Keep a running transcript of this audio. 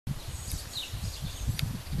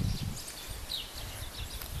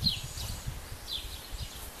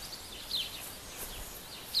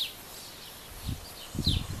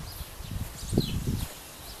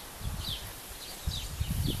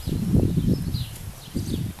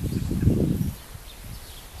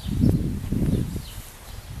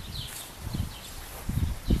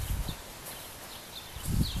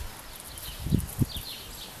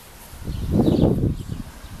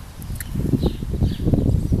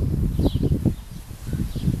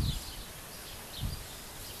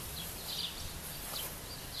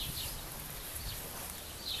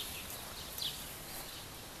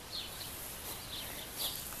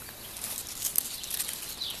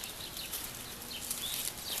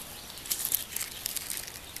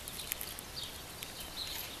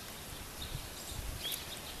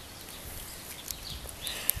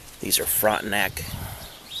These are Frontenac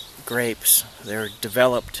grapes. They're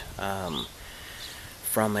developed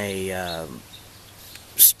from a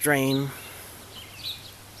strain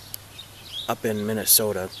up in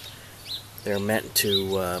Minnesota. They're meant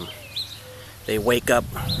to, they wake up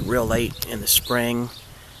real late in the spring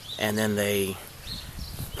and then they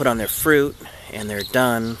put on their fruit and they're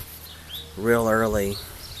done real early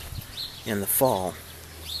in the fall.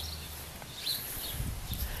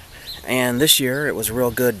 And this year it was a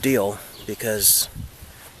real good deal because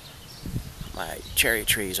my cherry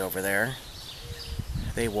trees over there,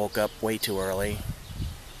 they woke up way too early,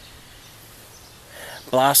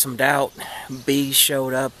 blossomed out, bees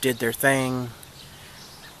showed up, did their thing,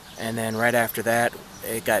 and then right after that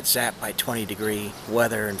it got zapped by 20-degree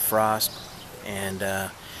weather and frost, and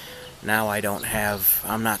now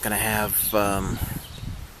I'm not going to have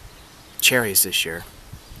cherries this year.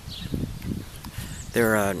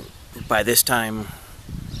 They're by this time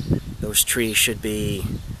those trees should be,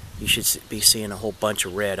 you should be seeing a whole bunch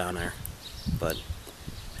of red on there, but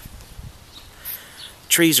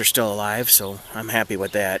trees are still alive, so I'm happy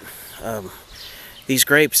with that. These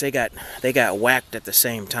grapes, they got whacked at the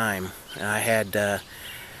same time, and I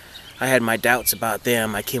had my doubts about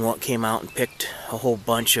them. I came out and picked a whole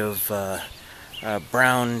bunch of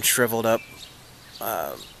brown, shriveled up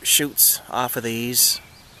shoots off of these,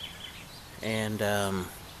 and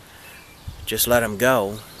just let them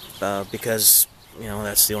go, because you know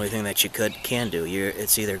that's the only thing that you can do.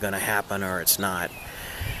 It's either going to happen or it's not,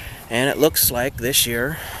 and it looks like this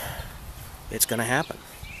year it's going to happen.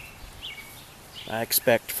 I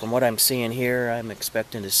expect, from what I'm seeing here, I'm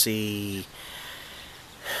expecting to see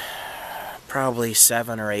probably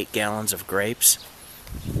 7 or 8 gallons of grapes.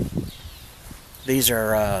 These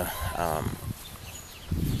are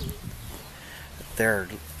they're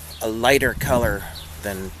a lighter color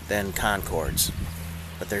than Concords,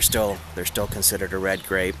 but they're still considered a red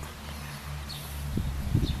grape.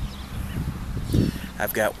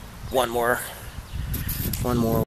 I've got one more